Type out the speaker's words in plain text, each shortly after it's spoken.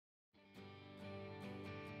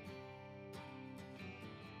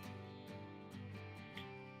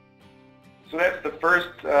So that's the first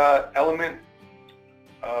element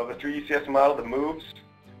of a 3DCS model that moves.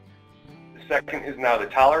 The second is now the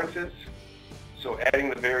tolerances. So adding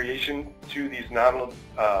the variation to these nominal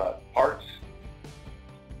parts.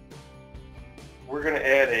 We're going to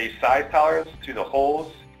add a size tolerance to the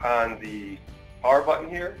holes on the power button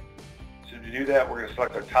here. So to do that, we're going to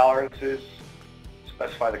select our tolerances,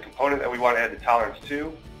 specify the component that we want to add the tolerance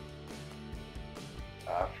to.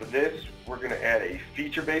 For this, we're going to add a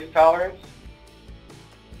feature-based tolerance.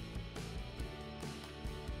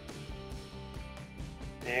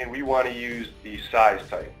 And we want to use the size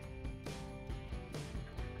type.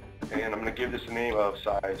 And I'm going to give this a name of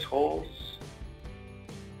size holes.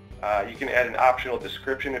 You can add an optional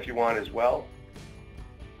description if you want as well.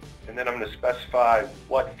 And then I'm going to specify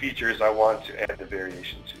what features I want to add the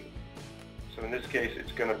variation to. So in this case,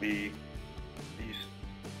 it's going to be these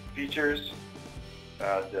features,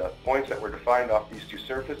 the points that were defined off these two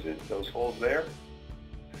surfaces, those holes there.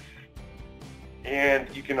 And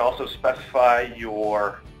you can also specify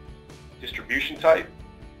your distribution type.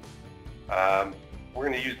 We're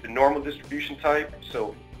going to use the normal distribution type,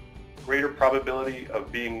 so greater probability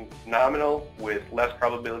of being nominal with less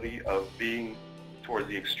probability of being towards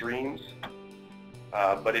the extremes.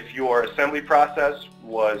 But if your assembly process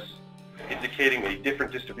was indicating a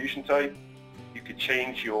different distribution type, you could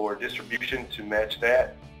change your distribution to match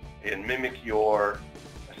that and mimic your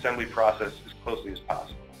assembly process as closely as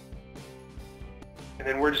possible. And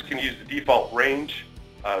then we're just going to use the default range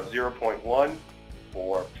of 0.1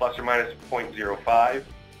 or plus or minus 0.05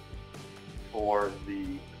 for the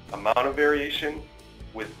amount of variation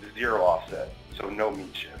with the 0 offset, so no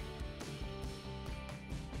mean shift.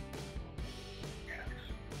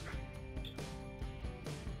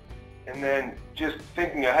 And then just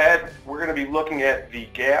thinking ahead, we're going to be looking at the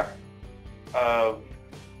gap of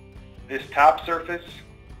this top surface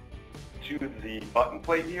to the button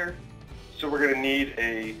plate here. So we're going to need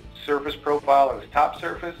a surface profile on this top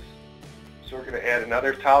surface. So we're going to add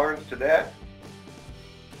another tolerance to that.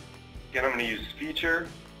 Again, I'm going to use feature.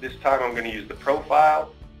 This time I'm going to use the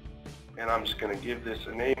profile, and I'm just going to give this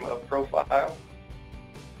a name of profile.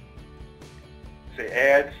 Say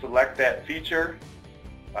add, select that feature.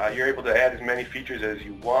 You're able to add as many features as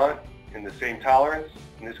you want in the same tolerance.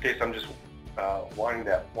 In this case, I'm just wanting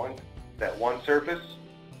that one surface.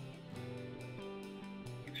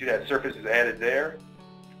 You can see that surface is added there.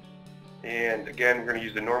 And again, we're going to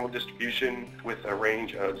use the normal distribution with a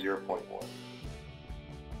range of 0.1.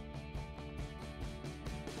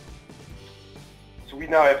 So we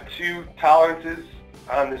now have two tolerances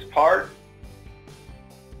on this part.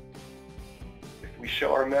 If we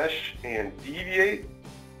show our mesh and deviate,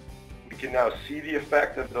 we can now see the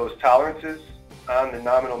effect of those tolerances on the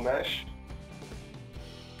nominal mesh.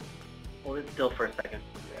 Hold it still for a second.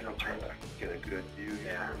 Yeah, I'm trying to get a good view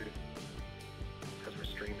here. Because we're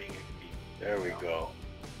streaming, it can be... There we go.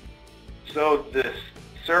 So this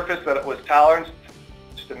surface that was toleranced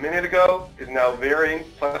just a minute ago is now varying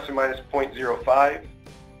plus or minus 0.05,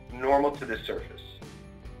 normal to this surface.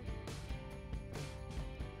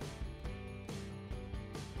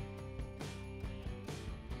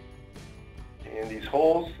 And these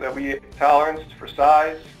holes that we toleranced for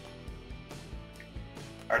size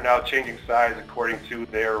are now changing size according to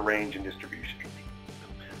their range and distribution.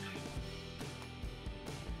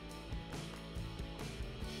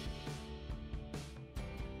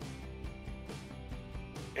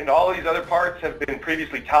 And all of these other parts have been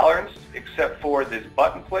previously toleranced except for this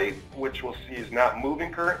button plate, which we'll see is not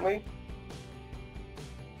moving currently.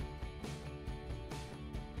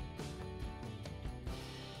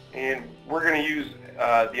 And we're going to use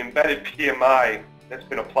the embedded PMI that's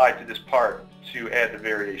been applied to this part to add the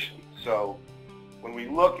variation. So when we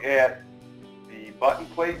look at the button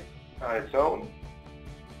plate on its own,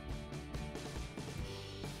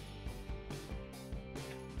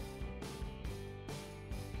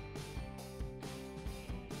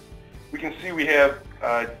 we can see we have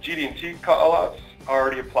GD&T callouts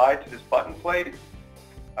already applied to this button plate.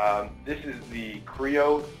 This is the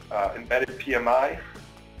Creo embedded PMI.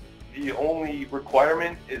 The only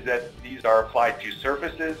requirement is that these are applied to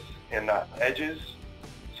surfaces and not edges,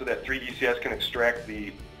 so that 3DCS can extract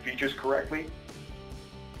the features correctly.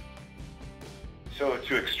 So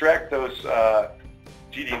to extract those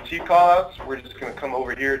GD&T callouts, we're just going to come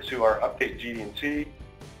over here to our update GD&T,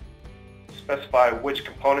 specify which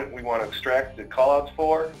component we want to extract the callouts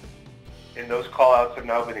for, and those callouts have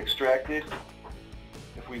now been extracted.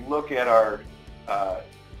 If we look at our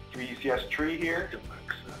 3DCS tree here,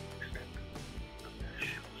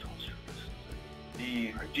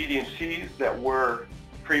 the GD&Ts that were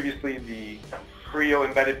previously the Creo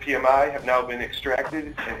embedded PMI have now been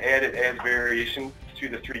extracted and added as variation to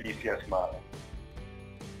the 3DCS model.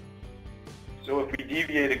 So if we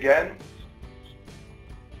deviate again,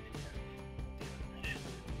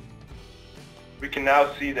 we can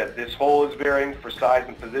now see that this hole is varying for size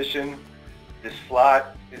and position, this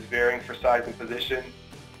slot is varying for size and position,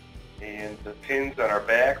 and the pins on our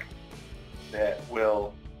back that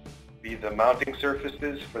will be the mounting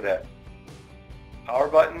surfaces for that power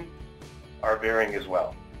button are varying as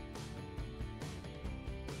well.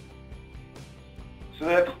 So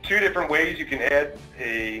that's two different ways you can add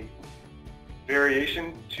a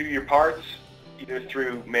variation to your parts, either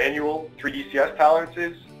through manual 3DCS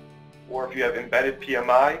tolerances, or if you have embedded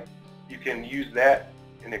PMI, you can use that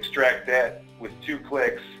and extract that with 2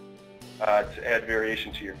 clicks to add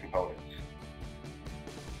variation to your components.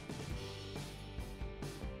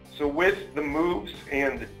 So with the moves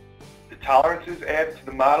and the tolerances added to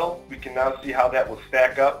the model, we can now see how that will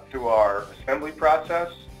stack up through our assembly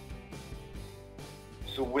process.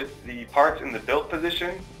 So with the parts in the built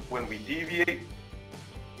position, when we deviate,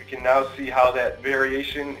 we can now see how that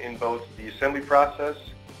variation in both the assembly process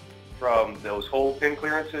from those hole pin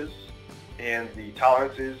clearances and the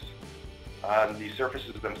tolerances on the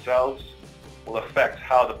surfaces themselves will affect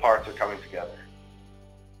how the parts are coming together.